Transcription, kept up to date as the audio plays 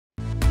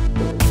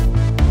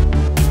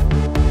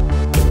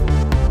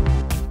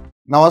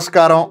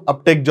నమస్కారం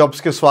uptake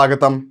jobs కి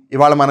స్వాగతం.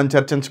 ఇవాళ మనం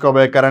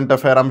చర్చించుకోబోయే కరెంట్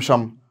అఫైర్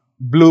అంశం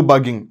బ్లూ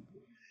బగ్గింగ్.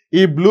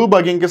 ఈ బ్లూ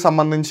బగ్గింగ్ కి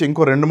సంబంధించి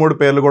ఇంకో 2-3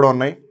 పేర్లు కూడా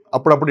ఉన్నాయి.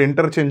 అప్పుడప్పుడు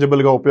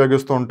ఇంటర్చేంజబుల్ గా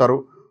ఉపయోగిస్తూ ఉంటారు.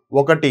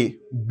 ఒకటి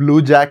బ్లూ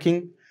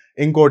జాకింగ్,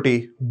 ఇంకోటి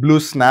బ్లూ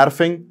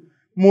స్నార్ఫింగ్,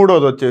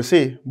 మూడోది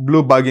వచ్చేసి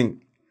బ్లూ బగ్గింగ్.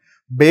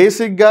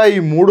 బేసిక్గా ఈ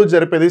మూడు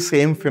జరిపేది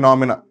సేమ్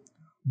ఫినామినా.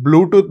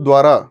 బ్లూటూత్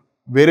ద్వారా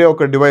వేరే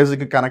ఒక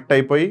డివైస్కి కనెక్ట్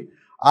అయిపోయి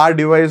ఆ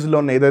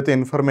డివైస్లో ఏదైతే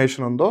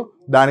ఇన్ఫర్మేషన్ ఉందో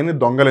దానిని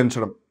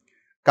దొంగలించడం.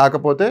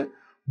 కాకపోతే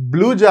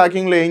బ్లూ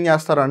జాకింగ్లో ఏం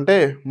చేస్తారంటే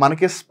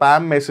మనకి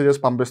స్పామ్ మెసేజెస్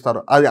పంపిస్తారు.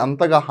 అది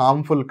అంతగా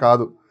హార్మ్ఫుల్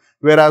కాదు.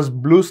 వేరాజ్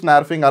బ్లూ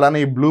స్నార్ఫింగ్ అలానే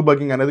ఈ బ్లూ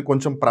బగ్గింగ్ అనేది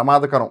కొంచెం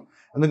ప్రమాదకరం.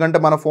 ఎందుకంటే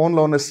మన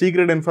ఫోన్లో ఉన్న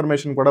సీక్రెట్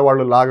ఇన్ఫర్మేషన్ కూడా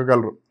వాళ్ళు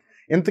లాగగలరు.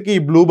 ఇంతకీ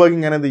ఈ బ్లూ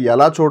బగ్గింగ్ అనేది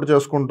ఎలా చోటు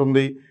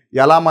చేసుకుంటుంది,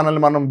 ఎలా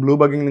మనల్ని మనం బ్లూ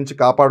బగ్గింగ్ నుంచి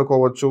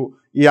కాపాడుకోవచ్చు,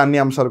 ఈ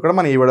అన్ని అంశాలు కూడా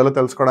మనం ఈ వీడియోలో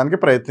తెలుసుకోవడానికి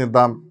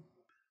ప్రయత్నిద్దాం.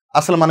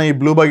 అసలు మనం ఈ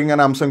బ్లూ బగ్గింగ్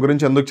అనే అంశం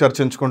గురించి ఎందుకు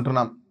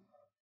చర్చించుకుంటున్నాం?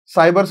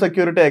 Cyber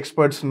security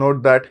experts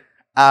note that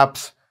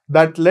apps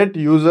that let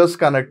users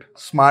connect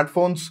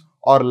smartphones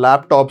or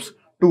laptops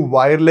to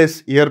wireless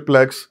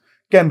earplugs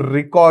can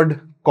record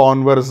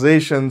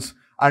conversations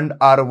and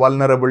are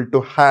vulnerable to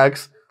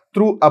hacks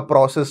through a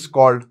process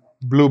called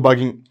blue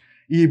bugging.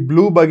 ఈ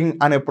blue bugging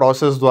అనే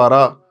process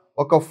ద్వారా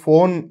ఒక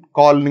phone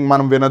కాల్ని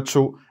మనం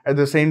వినొచ్చు. At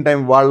the same time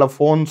వాళ్ళ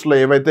ఫోన్స్లో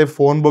ఏవైతే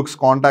ఫోన్ బుక్స్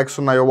కాంటాక్ట్స్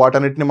ఉన్నాయో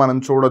వాటన్నిటిని మనం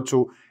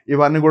చూడొచ్చు.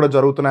 ఇవన్నీ కూడా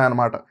జరుగుతున్నాయి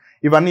అన్నమాట.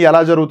 ఇవన్నీ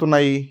ఎలా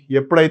జరుగుతున్నాయి?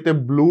 ఎప్పుడైతే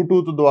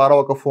బ్లూటూత్ ద్వారా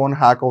ఒక ఫోన్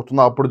హ్యాక్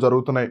అవుతుందో అప్పుడు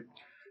జరుగుతున్నాయి.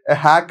 A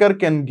hacker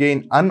can gain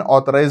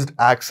unauthorized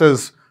access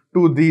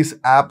to these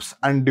apps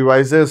and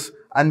devices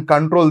and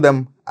control them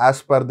as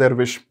per their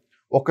wish.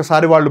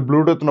 ఒక్కసారి వాళ్ళు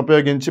బ్లూటూత్ను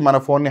ఉపయోగించి మన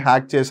ఫోన్ని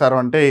హ్యాక్ చేశారు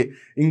అంటే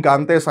ఇంకా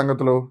అంతే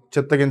సంగతులు,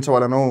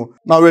 చిత్తగించవలను.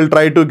 Now we'll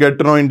try to get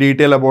to know in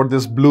detail about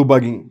this blue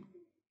bugging.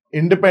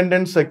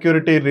 Independent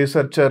security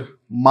researcher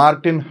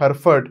Martin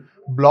Herford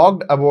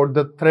blogged about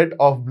the threat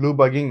of blue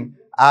bugging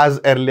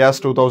as early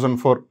as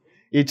 2004.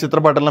 ఈ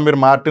చిత్రపటంలో మీరు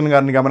మార్టిన్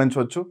గారిని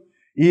గమనించవచ్చు.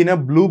 ఈయన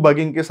బ్లూ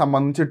బగ్గింగ్కి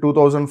సంబంధించి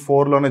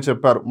 2004లోనే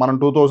చెప్పారు. మనం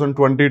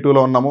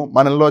 2022లో ఉన్నాము.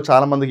 మనలో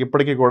చాలామందికి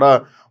ఇప్పటికీ కూడా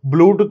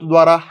బ్లూటూత్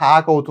ద్వారా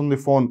హ్యాక్ అవుతుంది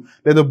ఫోన్,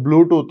 లేదా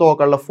బ్లూటూత్తో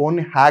ఒకళ్ళ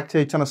ఫోన్ని హ్యాక్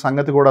చేయించిన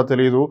సంగతి కూడా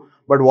తెలియదు.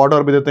 But what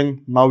R be the thing,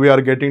 now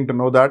we are getting to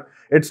know that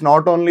it's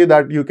not only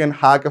that you can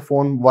hack a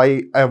phone by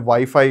a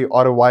wifi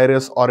are a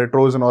virus are a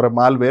Trojan are a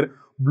malware.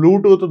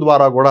 Bluetooth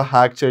ద్వారా కూడా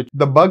hack చేయొచ్చు.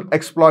 The bug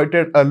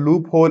exploited a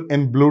loop whole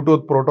in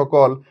Bluetooth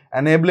protocol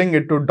enabling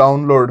it to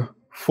download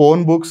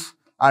phone books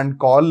and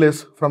call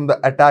list from the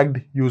attacked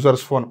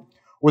users phone.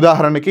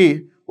 ఉదాహరణకి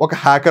ఒక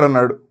hacker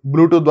అన్నాడు,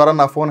 Bluetooth ద్వారా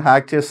నా phone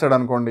hack చేస్తాడు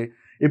అనుకోండి.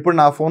 ఇప్పుడు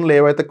నా ఫోన్లో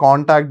ఏవైతే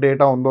కాంటాక్ట్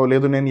డేటా ఉందో,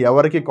 లేదు నేను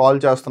ఎవరికి కాల్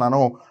చేస్తున్నానో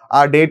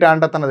ఆ డేటా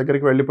అంటే తన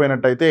దగ్గరికి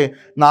వెళ్ళిపోయినట్టయితే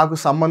నాకు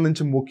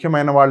సంబంధించి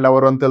ముఖ్యమైన వాళ్ళు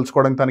ఎవరు అని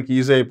తెలుసుకోవడానికి తనకి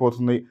ఈజీ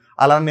అయిపోతుంది.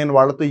 అలా నేను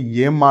వాళ్ళతో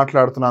ఏం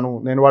మాట్లాడుతున్నాను,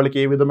 నేను వాళ్ళకి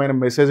ఏ విధమైన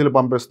మెసేజ్లు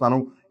పంపిస్తున్నాను,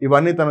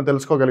 ఇవన్నీ తను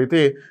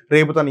తెలుసుకోగలిగితే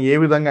రేపు తను ఏ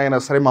విధంగా అయినా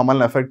సరే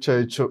మమ్మల్ని ఎఫెక్ట్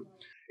చేయొచ్చు.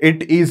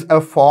 It is a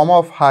form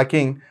of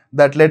hacking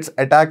that lets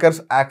attackers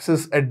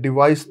access a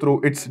device through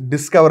its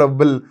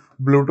discoverable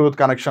Bluetooth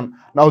connection.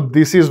 Now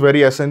this is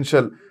very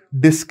essential.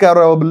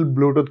 Discoverable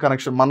Bluetooth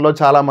connection. మనలో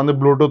చాలామంది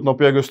బ్లూటూత్ను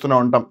ఉపయోగిస్తూనే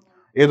ఉంటాం.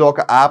 ఏదో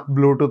ఒక యాప్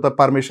బ్లూటూత్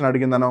పర్మిషన్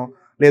అడిగిందనో,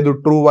 లేదు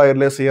ట్రూ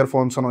వైర్లెస్ ఇయర్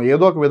ఫోన్స్ అనో,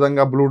 ఏదో ఒక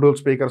విధంగా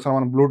బ్లూటూత్ స్పీకర్స్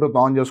మనం బ్లూటూత్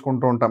ఆన్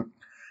చేసుకుంటూ ఉంటాం.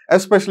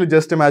 ఎస్పెషల్లీ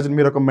జస్ట్ ఇమాజిన్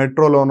మీరు ఒక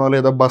మెట్రోలోనో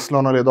లేదా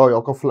బస్లోనో లేదో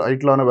ఒక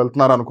ఫ్లైట్లోనో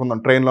వెళ్తున్నారు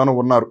అనుకుందాం, ట్రైన్లోనో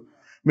ఉన్నారు.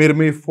 మీరు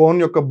మీ ఫోన్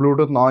యొక్క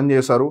బ్లూటూత్ను ఆన్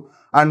చేశారు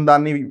అండ్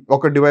దాన్ని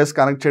ఒక డివైస్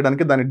కనెక్ట్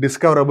చేయడానికి దాన్ని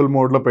డిస్కవరబుల్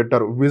మోడ్లో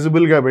పెట్టారు,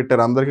 విజిబుల్గా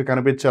పెట్టారు, అందరికీ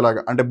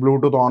కనిపించేలాగా, అంటే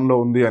బ్లూటూత్ ఆన్లో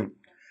ఉంది అని.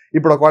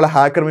 ఇప్పుడు ఒకవేళ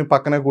హ్యాకర్ మీ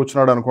పక్కనే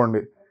కూర్చున్నాడు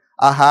అనుకోండి,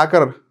 ఆ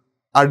హ్యాకర్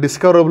ఆ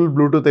డిస్కవరబుల్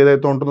బ్లూటూత్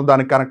ఏదైతే ఉంటుందో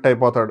దానికి కనెక్ట్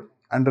అయిపోతాడు.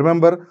 అండ్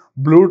రిమెంబర్,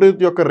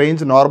 బ్లూటూత్ యొక్క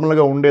రేంజ్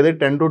నార్మల్గా ఉండేది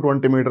 10 to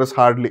 20 మీటర్స్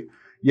హార్డ్లీ.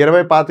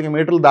 20-25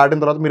 మీటర్లు దాటిన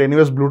తర్వాత మీరు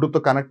ఎనీవేస్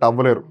బ్లూటూత్తో కనెక్ట్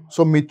అవ్వలేరు.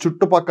 సో మీ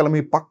చుట్టుపక్కల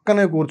మీ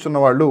పక్కనే కూర్చున్న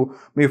వాళ్ళు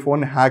మీ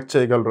ఫోన్ని హ్యాక్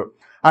చేయగలరు.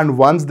 And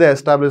once they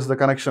establish the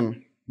connection,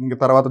 ఇంక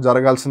తర్వాత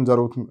జరగాల్సింది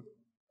జరుగుతుంది.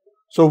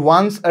 So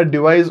once a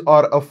device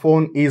or a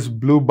phone is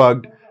blue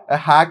bugged, a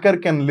hacker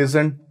can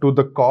listen to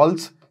the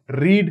calls,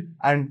 read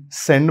and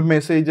send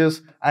messages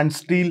and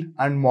steal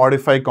and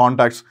modify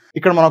contacts.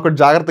 ఇక్కడ మనం ఒక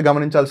జాగ్రత్త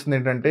గమనించాల్సింది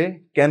ఏంటంటే,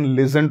 can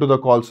listen to the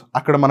calls.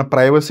 అక్కడ మన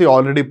privacy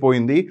already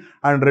పోయింది.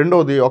 And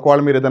రెండోది,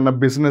 ఒకవేళ మీరు ఏదైనా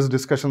బిజినెస్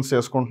డిస్కషన్స్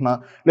చేసుకుంటున్నా,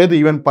 లేదు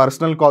ఈవెన్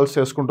పర్సనల్ కాల్స్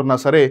చేసుకుంటున్నా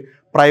సరే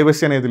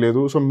ప్రైవసీ అనేది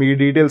లేదు. సో మీ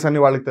డీటెయిల్స్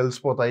అన్ని వాళ్ళకి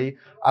తెలిసిపోతాయి.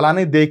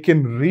 అలానే they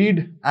can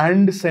read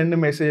and send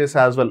messages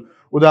as well.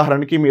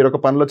 ఉదాహరణకి మీరు ఒక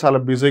పనిలో చాలా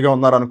బిజీగా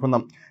ఉన్నారు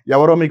అనుకుందాం,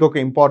 ఎవరో మీకు ఒక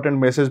ఇంపార్టెంట్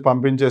మెసేజ్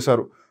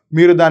పంపించేశారు,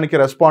 మీరు దానికి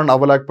respond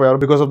అవ్వలేకపోయారు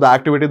because of the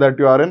activity that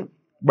you are in.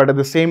 But at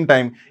the same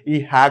time ఈ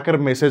hacker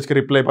మెసేజ్కి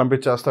reply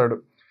పంపించేస్తాడు.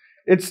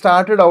 It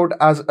started out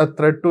as a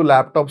threat to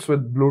laptops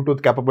with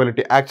Bluetooth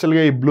capability.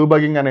 యాక్చువల్గా ఈ బ్లూ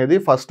బగ్గింగ్ అనేది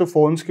first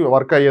ఫోన్స్కి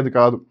work అయ్యేది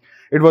కాదు,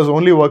 it was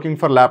only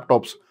working for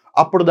laptops.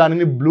 అప్పుడు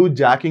దానిని blue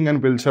jacking అని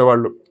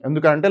పిలిచేవాళ్ళు.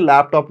 ఎందుకంటే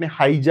ల్యాప్టాప్ని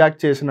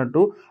హైజాక్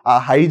చేసినట్టు ఆ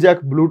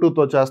హైజాక్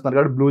బ్లూటూత్తో చేస్తున్నారు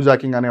కాబట్టి బ్లూ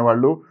జాకింగ్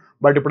అనేవాళ్ళు.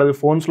 బట్ ఇప్పుడు అది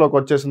ఫోన్స్లోకి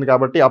వచ్చేసింది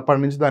కాబట్టి అప్పటి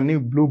నుంచి దాన్ని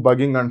బ్లూ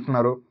బగ్గింగ్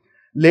అంటున్నారు.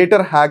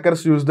 Later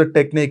hackers use the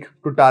technique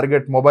to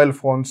target mobile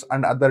phones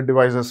and other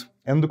devices.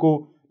 ఎందుకు?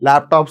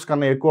 ల్యాప్టాప్స్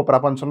కన్నా ఎక్కువ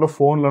ప్రపంచంలో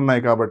ఫోన్లు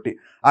ఉన్నాయి కాబట్టి.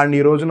 అండ్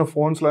ఈ రోజున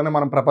ఫోన్స్లోనే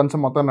మనం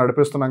ప్రపంచం మొత్తం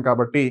నడిపిస్తున్నాం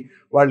కాబట్టి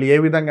వాళ్ళు ఏ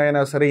విధంగా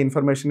అయినా సరే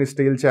ఇన్ఫర్మేషన్ని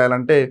స్టీల్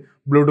చేయాలంటే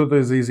Bluetooth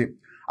is easy.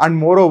 And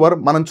more over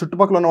మనం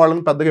చుట్టుపక్కల ఉన్న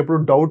వాళ్ళని పెద్దగా ఎప్పుడు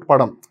డౌట్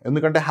పడం,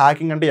 ఎందుకంటే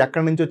హ్యాకింగ్ అంటే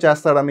ఎక్కడి నుంచి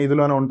వచ్చేస్తాడని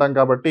ఇదిలోనే ఉంటాం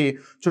కాబట్టి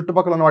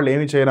చుట్టుపక్కల ఉన్న వాళ్ళు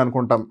ఏమీ చేయరు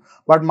అనుకుంటాం.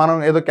 బట్ మనం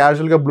ఏదో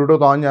క్యాజువల్గా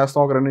బ్లూటూత్ ఆన్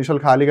చేస్తాం, ఒక 2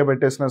 నిమిషాలు ఖాళీగా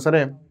పెట్టేసినా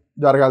సరే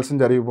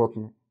జరగాల్సింది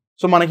జరిగిపోతుంది.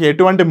 సో మనకి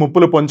ఎటువంటి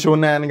ముప్పులు పొంచి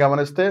ఉన్నాయని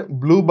గమనిస్తే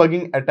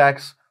బ్లూబగింగ్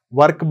attacks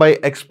work by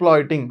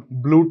exploiting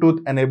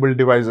Bluetooth enabled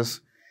devices.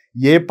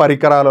 ఏ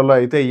పరికరాలలో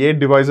అయితే ఏ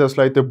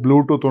డివైజెస్లో అయితే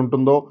బ్లూటూత్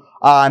ఉంటుందో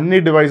ఆ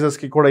అన్ని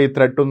డివైజెస్కి కూడా ఈ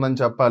థ్రెట్ ఉందని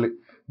చెప్పాలి.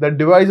 The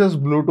device's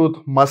Bluetooth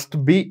must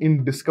be in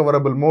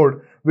discoverable mode,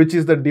 which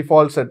is the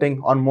default setting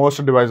on most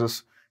devices.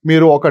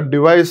 మీరు ఒక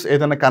డివైస్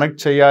ఏదైనా కనెక్ట్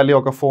చేయాలి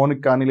ఒక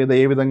ఫోన్కి కానీ లేదా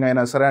ఏ విధంగా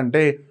అయినా సరే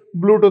అంటే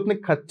బ్లూటూత్ని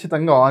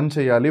ఖచ్చితంగా ఆన్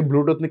చేయాలి,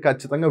 బ్లూటూత్ని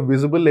ఖచ్చితంగా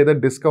విజిబుల్ లేదా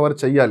డిస్కవర్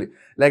చేయాలి,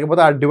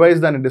 లేకపోతే ఆ డివైస్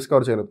దాన్ని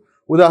డిస్కవర్ చేయలేదు.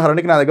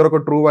 ఉదాహరణకి నా దగ్గర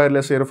ఒక ట్రూ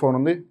వైర్లెస్ ఇయర్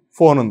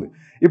ఫోన్ ఉంది.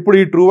 ఇప్పుడు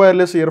ఈ ట్రూ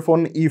వైర్లెస్ ఇయర్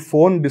ఫోన్ ఈ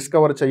ఫోన్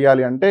డిస్కవర్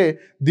చేయాలి అంటే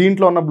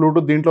దీంట్లో ఉన్న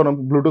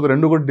బ్లూటూత్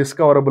రెండు కూడా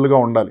డిస్కవరబుల్గా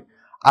ఉండాలి.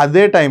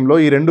 అదే టైంలో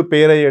ఈ రెండు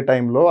పేర్ అయ్యే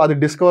టైంలో అది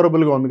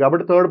డిస్కవరబుల్గా ఉంది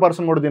కాబట్టి థర్డ్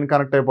పర్సన్ కూడా దీన్ని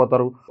కనెక్ట్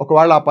అయిపోతారు.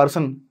 ఒకవేళ ఆ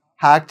పర్సన్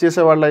హ్యాక్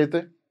చేసేవాళ్ళు అయితే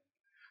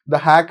the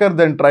hacker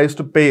then tries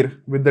to pair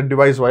with the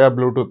device via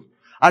Bluetooth.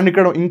 And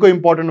ఇక్కడ ఇంకో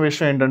ఇంపార్టెంట్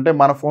విషయం ఏంటంటే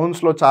మన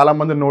ఫోన్స్లో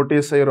చాలామంది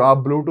నోటీస్ అయ్యారు ఆ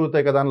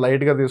బ్లూటూతే కదా అని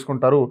లైట్గా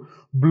తీసుకుంటారు.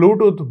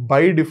 బ్లూటూత్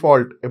బై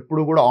డిఫాల్ట్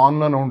ఎప్పుడు కూడా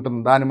ఆన్లోనే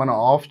ఉంటుంది, దాన్ని మనం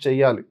ఆఫ్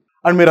చేయాలి.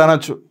 అండ్ మీరు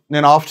అనొచ్చు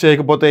నేను ఆఫ్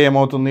చేయకపోతే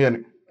ఏమవుతుంది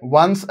అని.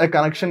 Once a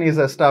connection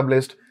is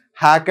established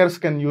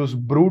hackers can use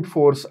brute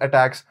force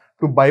attacks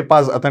to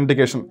bypass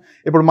authentication.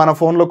 ఇప్పుడు మన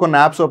ఫోన్లో కొన్ని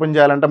యాప్స్ ఓపెన్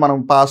చేయాలంటే మనం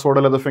పాస్వర్డ్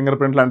లేదా ఫింగర్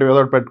ప్రింట్ లాంటివి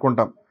ఏదో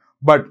పెట్టుకుంటాం.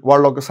 బట్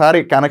వాళ్ళు ఒకసారి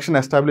కనెక్షన్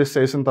ఎస్టాబ్లిష్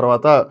చేసిన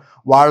తర్వాత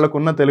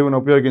వాళ్ళకున్న తెలివిని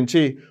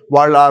ఉపయోగించి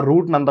వాళ్ళు ఆ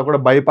రూట్ని అంతా కూడా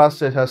బైపాస్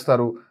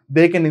చేసేస్తారు.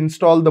 They can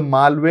install the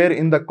malware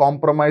in the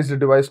compromised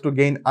device to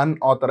gain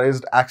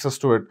unauthorised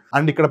access to it.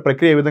 And ఇక్కడ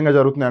ప్రక్రియ ఏ విధంగా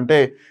జరుగుతుంది అంటే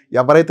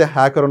ఎవరైతే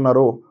హ్యాకర్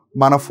ఉన్నారో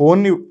మన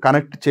ఫోన్ని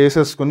కనెక్ట్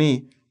చేసేసుకుని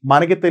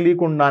మనకి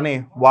తెలియకుండానే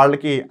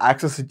వాళ్ళకి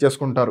access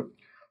ఇచ్చేసుకుంటారు.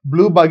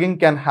 Bluebugging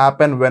can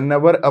happen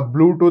whenever a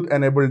Bluetooth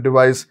enabled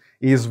device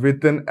is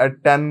within a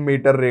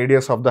 10-meter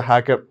radius of the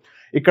hacker.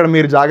 ఇక్కడ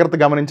మీరు జాగ్రత్త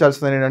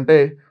గమనించాల్సింది ఏంటంటే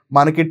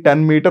మనకి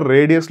 10 మీటర్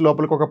రేడియస్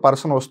లోపలికి ఒక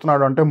పర్సన్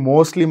వస్తున్నాడు అంటే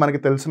మోస్ట్లీ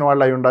మనకి తెలిసిన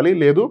వాళ్ళు అయి ఉండాలి,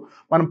 లేదు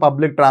మనం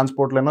పబ్లిక్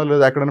ట్రాన్స్పోర్ట్లోనో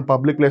లేదా ఎక్కడైనా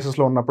పబ్లిక్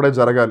ప్లేసెస్లో ఉన్నప్పుడే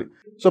జరగాలి.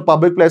 సో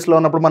పబ్లిక్ ప్లేస్లో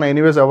ఉన్నప్పుడు మనం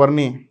ఎనీవేస్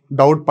ఎవరిని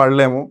డౌట్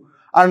పడలేము.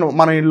 అండ్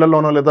మన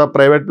ఇళ్లలోనో లేదా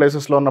ప్రైవేట్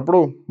ప్లేసెస్లో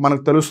ఉన్నప్పుడు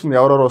మనకు తెలుస్తుంది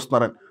ఎవరెవరు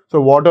వస్తున్నారని. So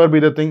what ever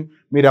be the thing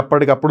మీరు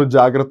ఎప్పటికప్పుడు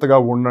జాగ్రత్తగా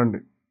ఉండండి.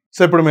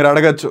 సో ఇప్పుడు మీరు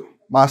అడగచ్చు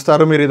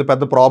మాస్టారు మీరు ఇది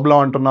పెద్ద ప్రాబ్లం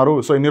అంటున్నారు,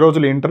 సో ఇన్ని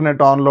రోజులు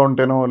ఇంటర్నెట్ ఆన్లో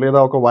ఉంటేనో లేదా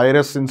ఒక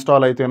వైరస్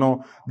ఇన్స్టాల్ అయితేనో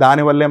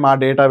దానివల్లే మా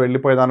డేటా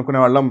వెళ్ళిపోయేది అనుకునే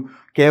వాళ్ళం.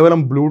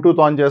 కేవలం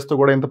బ్లూటూత్ ఆన్ చేస్తూ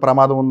కూడా ఇంత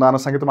ప్రమాదం ఉందా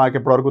అన్న సంగతి మాకు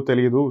ఇప్పటివరకు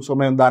తెలియదు. సో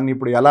మేము దాన్ని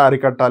ఇప్పుడు ఎలా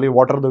అరికట్టాలి,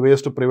 what are the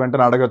ways to prevent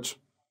అని అడగచ్చు.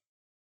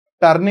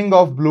 Turning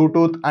of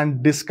Bluetooth and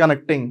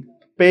disconnecting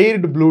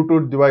paired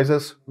Bluetooth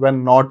devices when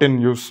not in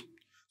use.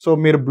 So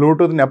మీరు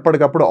బ్లూటూత్ని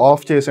ఎప్పటికప్పుడు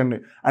ఆఫ్ చేసండి.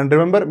 అండ్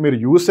రిమెంబర్ మీరు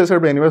యూస్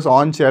చేసేటప్పుడు ఎనీవేస్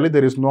ఆన్ చేయాలి,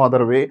 there is no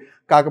other way.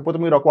 కాకపోతే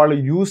మీరు ఒకవేళ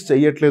యూస్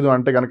చేయట్లేదు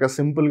అంటే కనుక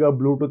సింపుల్గా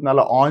బ్లూటూత్ని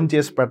అలా ఆన్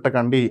చేసి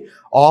పెట్టకండి,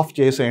 ఆఫ్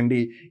చేసేయండి.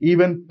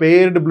 ఈవెన్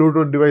పేర్డ్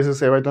బ్లూటూత్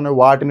డివైసెస్ ఏవైతే ఉన్నాయో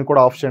వాటిని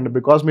కూడా ఆఫ్ చేయండి.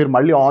 బికాస్ మీరు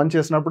మళ్ళీ ఆన్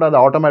చేసినప్పుడు అది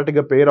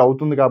ఆటోమేటిక్గా పేర్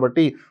అవుతుంది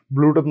కాబట్టి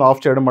బ్లూటూత్ని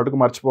ఆఫ్ చేయడం మటుకు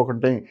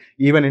మర్చిపోకుంటే.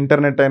 ఈవెన్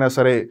ఇంటర్నెట్ అయినా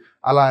సరే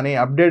అలానే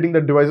updating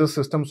the devices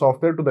system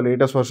software to the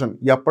latest version.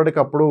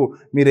 ఎప్పటికప్పుడు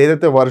మీరు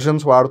ఏదైతే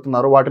వర్షన్స్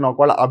వాడుతున్నారో వాటిని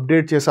ఒకవేళ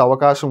అప్డేట్ చేసే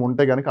అవకాశం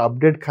ఉంటే కనుక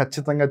అప్డేట్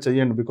ఖచ్చితంగా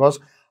చేయండి. బికాస్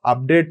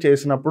అప్డేట్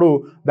చేసినప్పుడు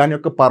దాని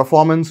యొక్క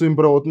పర్ఫార్మెన్స్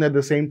ఇంప్రూవ్ అవుతుంది. At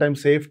the same time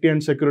safety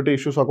and security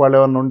issues ఒకవేళ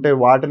ఏమైనా ఉంటే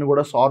వాటిని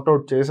కూడా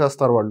సార్ట్అవుట్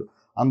చేసేస్తారు వాళ్ళు.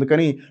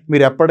 అందుకని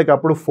మీరు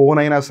ఎప్పటికప్పుడు ఫోన్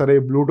అయినా సరే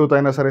బ్లూటూత్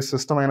అయినా సరే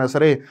సిస్టమ్ అయినా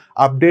సరే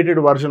అప్డేటెడ్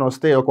వర్షన్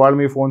వస్తే ఒకవేళ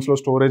మీ ఫోన్స్లో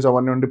స్టోరేజ్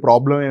అవన్నీ ఉండి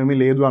ప్రాబ్లం ఏమీ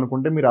లేదు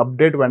అనుకుంటే మీరు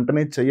అప్డేట్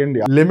వెంటనే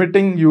చేయండి.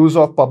 Limiting use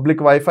of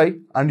public wifi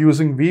and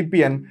using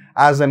VPN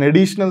as an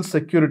additional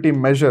security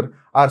measure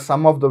are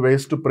some of the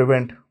ways to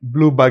prevent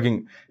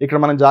బ్లూబగింగ్. ఇక్కడ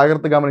మనం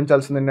జాగ్రత్తగా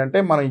గమనించాల్సింది ఏంటంటే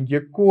మనం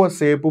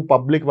ఎక్కువసేపు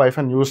పబ్లిక్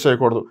వైఫైని యూజ్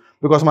చేయకూడదు.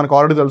 బికాస్ మనకు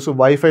ఆల్రెడీ తెలుసు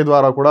వైఫై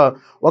ద్వారా కూడా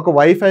ఒక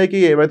వైఫైకి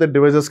ఏవైతే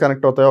డివైసెస్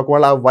కనెక్ట్ అవుతాయో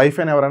ఒకవేళ ఆ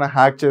వైఫైని ఎవరైనా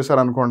హ్యాక్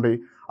చేశారనుకోండి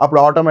అప్పుడు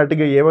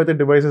ఆటోమేటిక్గా ఏవైతే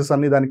డివైసెస్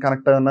అన్ని దానికి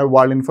కనెక్ట్ అయి ఉన్నాయో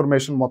వాళ్ళ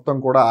ఇన్ఫర్మేషన్ మొత్తం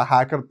కూడా ఆ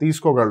hacker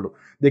తీసుకోగలడు.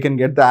 They can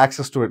get the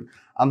access to it.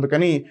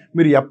 అందుకని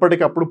మీరు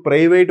ఎప్పటికప్పుడు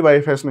ప్రైవేట్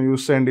వైఫైస్ను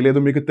యూస్ చేయండి, లేదు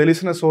మీకు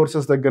తెలిసిన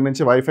సోర్సెస్ దగ్గర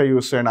నుంచి వైఫై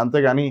యూస్ చేయండి.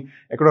 అంతేగాని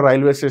ఎక్కడో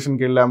రైల్వే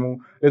స్టేషన్కి వెళ్ళాము,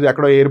 లేదా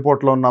ఎక్కడో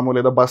ఎయిర్పోర్ట్లో ఉన్నాము,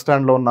 లేదా బస్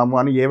స్టాండ్లో ఉన్నాము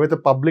అని ఏవైతే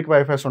పబ్లిక్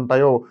వైఫైస్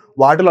ఉంటాయో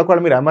వాటిలో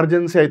ఒకవేళ మీరు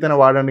ఎమర్జెన్సీ అయితేనే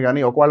వాడండి.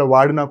 కానీ ఒకవేళ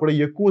వాడినా కూడా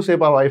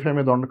ఎక్కువసేపు ఆ వైఫై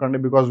మీద ఉండకండి.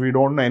 Because we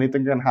don't know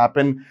anything can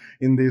happen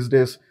in these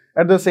days.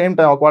 At the same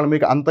time ఒకవేళ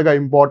మీకు అంతగా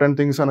ఇంపార్టెంట్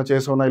థింగ్స్ అని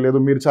చేసి ఉన్నాయి, లేదు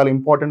మీరు చాలా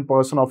important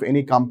person of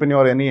any company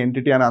or any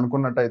entity అని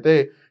అనుకున్నట్టయితే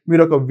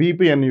మీరు ఒక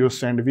VPN యూస్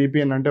చేయండి.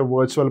 VPN అంటే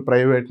వర్చువల్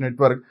ప్రైవేట్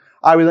నెట్వర్క్.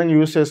 ఆ విధంగా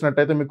యూస్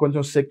చేసినట్టయితే మీకు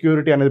కొంచెం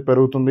సెక్యూరిటీ అనేది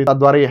పెరుగుతుంది.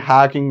 తద్వారా ఈ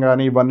హ్యాకింగ్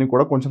కానీ ఇవన్నీ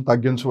కూడా కొంచెం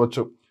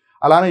తగ్గించవచ్చు.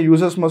 అలానే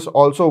users must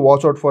also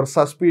watch out for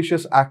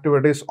suspicious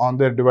activities on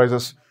their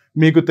devices.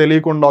 మీకు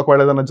తెలియకుండా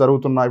ఒకవేళ ఏదైనా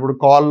జరుగుతున్నా ఇప్పుడు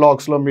కాల్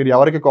లాగ్స్లో మీరు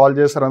ఎవరికి కాల్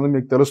చేశారనేది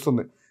మీకు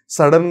తెలుస్తుంది.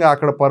 సడన్గా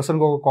అక్కడ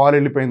పర్సన్కి ఒక కాల్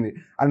వెళ్ళిపోయింది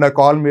అండ్ ఆ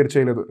కాల్ మీరు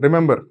చేయలేదు.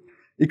 రిమెంబర్,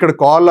 ఇక్కడ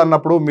కాల్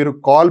అన్నప్పుడు మీరు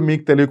కాల్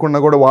మీకు తెలియకుండా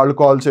కూడా వాళ్ళు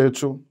కాల్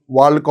చేయొచ్చు,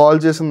 వాళ్ళు కాల్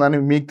చేసిన దాన్ని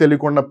మీకు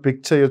తెలియకుండా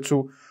పిక్ చేయొచ్చు,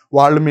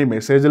 వాళ్ళు మీ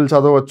మెసేజ్లు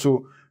చదవచ్చు,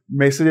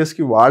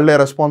 మెసేజెస్కి వాళ్ళే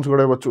రెస్పాన్స్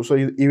కూడా ఇవ్వచ్చు. సో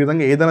ఈ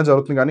విధంగా ఏదైనా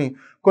జరుగుతుంది. కానీ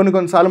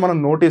కొన్నిసార్లు మనం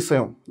నోటీస్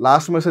చేయం,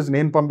 లాస్ట్ మెసేజ్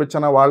నేను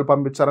పంపించానా వాళ్ళు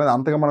పంపించారని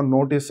అంతగా మనం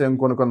నోటీస్ చేయం.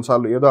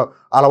 కొన్నిసార్లు ఏదో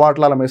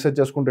అలవాట్లు అలా మెసేజ్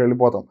చేసుకుంటూ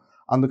వెళ్ళిపోతాం.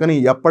 అందుకని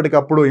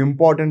ఎప్పటికప్పుడు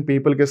ఇంపార్టెంట్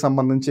పీపుల్కి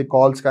సంబంధించి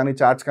కాల్స్ కానీ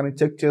చాట్స్ కానీ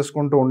చెక్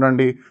చేసుకుంటూ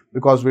ఉండండి.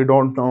 Because we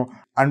don't know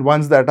and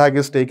once the attack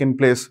is taken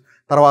place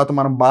తర్వాత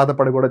మనం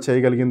బాధపడి కూడా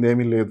చేయగలిగింది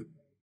ఏమీ లేదు.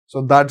 So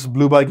that's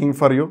బ్లూబగింగ్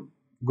for you.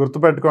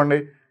 గుర్తుపెట్టుకోండి,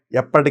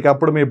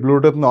 ఎప్పటికప్పుడు మీ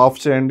బ్లూటూత్ని ఆఫ్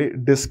చేయండి.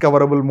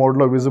 డిస్కవరబుల్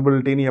మోడ్లో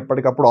విజిబిలిటీని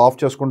ఎప్పటికప్పుడు ఆఫ్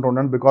చేసుకుంటూ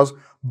ఉండండి. బికాస్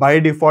బై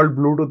డిఫాల్ట్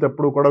బ్లూటూత్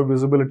ఎప్పుడు కూడా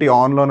విజిబిలిటీ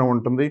ఆన్లోనే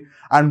ఉంటుంది.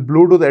 And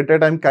Bluetooth at a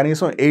time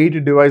కనీసం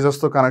 8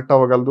 డివైజెస్తో connect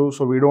అవ్వగలదు.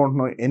 So we don't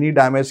know any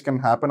damage can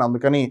happen.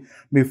 అందుకని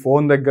మీ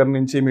ఫోన్ దగ్గర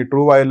నుంచి మీ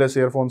ట్రూ వైర్లెస్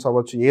ఇయర్ ఫోన్స్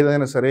అవ్వచ్చు,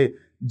 ఏదైనా సరే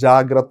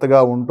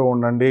జాగ్రత్తగా ఉంటూ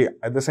ఉండండి.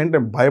 అట్ ద సేమ్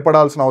టైం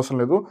భయపడాల్సిన అవసరం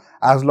లేదు.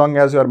 As long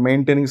as you are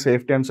maintaining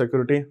safety and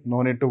security,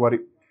 no need to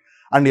worry.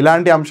 And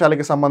ఇలాంటి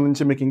అంశాలకి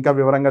సంబంధించి మీకు ఇంకా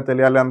వివరంగా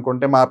తెలియాలి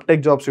అనుకుంటే మా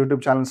uptake jobs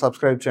YouTube channel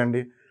subscribe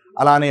చేయండి.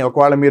 అలానే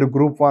ఒకవేళ మీరు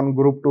గ్రూప్ 1,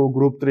 గ్రూప్ 2,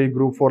 గ్రూప్ 3,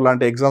 గ్రూప్ 4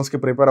 లాంటి ఎగ్జామ్స్కి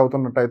ప్రిపేర్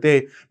అవుతున్నట్టయితే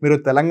మీరు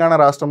తెలంగాణ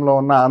రాష్ట్రంలో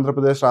ఉన్న,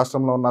 ఆంధ్రప్రదేశ్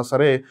రాష్ట్రంలో ఉన్నా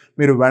సరే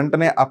మీరు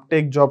వెంటనే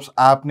అప్టేక్ జాబ్స్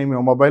యాప్ని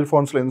మీ మొబైల్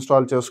ఫోన్స్లో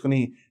ఇన్స్టాల్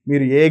చేసుకుని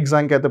మీరు ఏ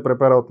ఎగ్జామ్కి అయితే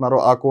ప్రిపేర్ అవుతున్నారో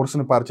ఆ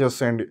కోర్సుని పర్చేస్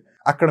చేయండి.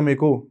 అక్కడ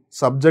మీకు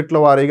సబ్జెక్టుల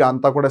వారీగా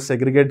అంతా కూడా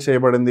సెగ్రిగేట్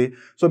చేయబడింది.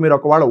 సో మీరు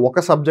ఒకవేళ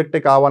ఒక సబ్జెక్టే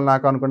కావాలి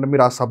నాకు అనుకుంటే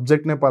మీరు ఆ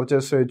సబ్జెక్ట్ని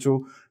పర్చేస్ చేయొచ్చు.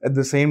 అట్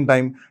ది సేమ్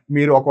టైం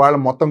మీరు ఒకవేళ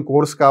మొత్తం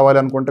కోర్స్ కావాలి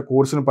అనుకుంటే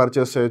కోర్సుని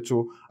పర్చేస్ చేయొచ్చు.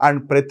 అండ్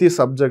ప్రతి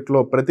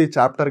సబ్జెక్ట్లో ప్రతి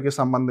చాప్టర్కి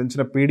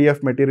సంబంధించిన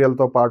పీడిఎఫ్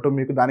మెటీరియల్తో పాటు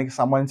మీకు దానికి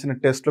సంబంధించిన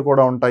టెస్ట్లు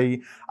కూడా ఉంటాయి.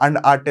 అండ్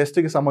ఆ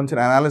టెస్ట్కి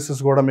సంబంధించిన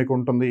అనాలిసిస్ కూడా మీకు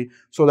ఉంటుంది.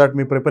 సో దట్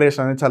మీ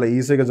ప్రిపరేషన్ అనేది చాలా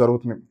ఈజీగా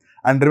జరుగుతుంది.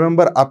 అండ్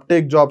రిమెంబర్,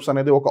 అప్టేక్ జాబ్స్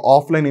అనేది ఒక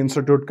ఆఫ్లైన్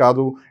ఇన్స్టిట్యూట్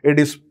కాదు. It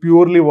is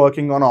purely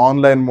working on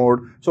online mode.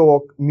 So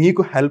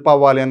మీకు హెల్ప్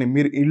అవ్వాలి అని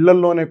మీరు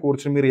ఇళ్లలోనే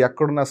కూర్చొని మీరు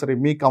ఎక్కడున్నా సరే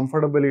మీ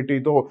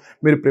కంఫర్టబిలిటీతో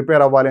మీరు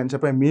ప్రిపేర్ అవ్వాలి అని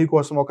చెప్పి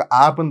మీకోసం ఒక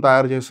యాప్ని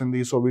తయారు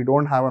చేసింది. So we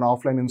don't have an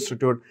offline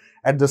institute.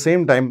 At the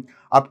same time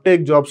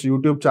uptake jobs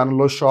YouTube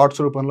ఛానల్లో షార్ట్స్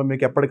రూపంలో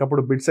మీకు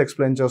ఎప్పటికప్పుడు బిట్స్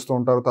ఎక్స్ప్లెయిన్ చేస్తూ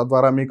ఉంటారు.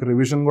 తద్వారా మీకు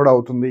రివిజన్ కూడా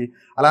అవుతుంది.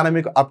 అలానే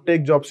మీకు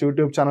uptake jobs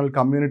YouTube channel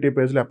community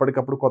పేజ్లో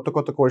ఎప్పటికప్పుడు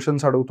కొత్త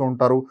క్వశ్చన్స్ అడుగుతూ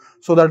ఉంటారు.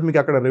 సో దట్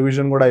మీకు అక్కడ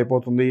రివిజన్ కూడా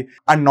అయిపోతుంది.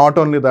 And not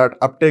only that,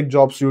 uptake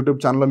jobs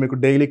YouTube ఛానల్లో మీకు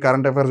డైలీ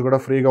కరెంట్ అఫైర్స్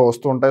కూడా ఫ్రీగా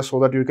వస్తూ ఉంటాయి. So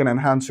that you can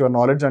enhance your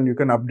knowledge and you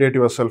can update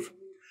your self.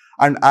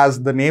 And as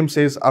the name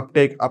says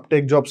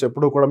uptake jobs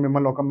ఎప్పుడూ కూడా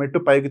మిమ్మల్ని ఒక మెట్టు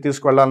పైకి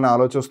తీసుకెళ్లాలని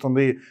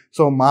ఆలోచిస్తుంది.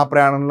 సో మా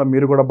ప్రయాణంలో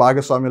మీరు కూడా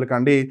భాగస్వాములు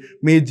కండి.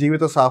 మీ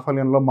జీవిత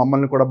సాఫల్యంలో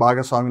మమ్మల్ని కూడా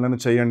భాగస్వాములను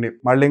చేయండి.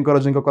 మళ్ళీ ఇంకో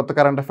రోజు ఇంకో కొత్త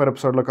కరెంట్ అఫైర్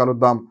ఎపిసోడ్లో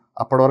కలుద్దాం.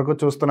 అప్పటి వరకు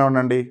చూస్తూనే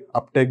ఉండండి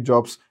అప్టేక్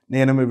జాబ్స్.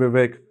 నేను మీ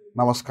వివేక్.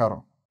 నమస్కారం.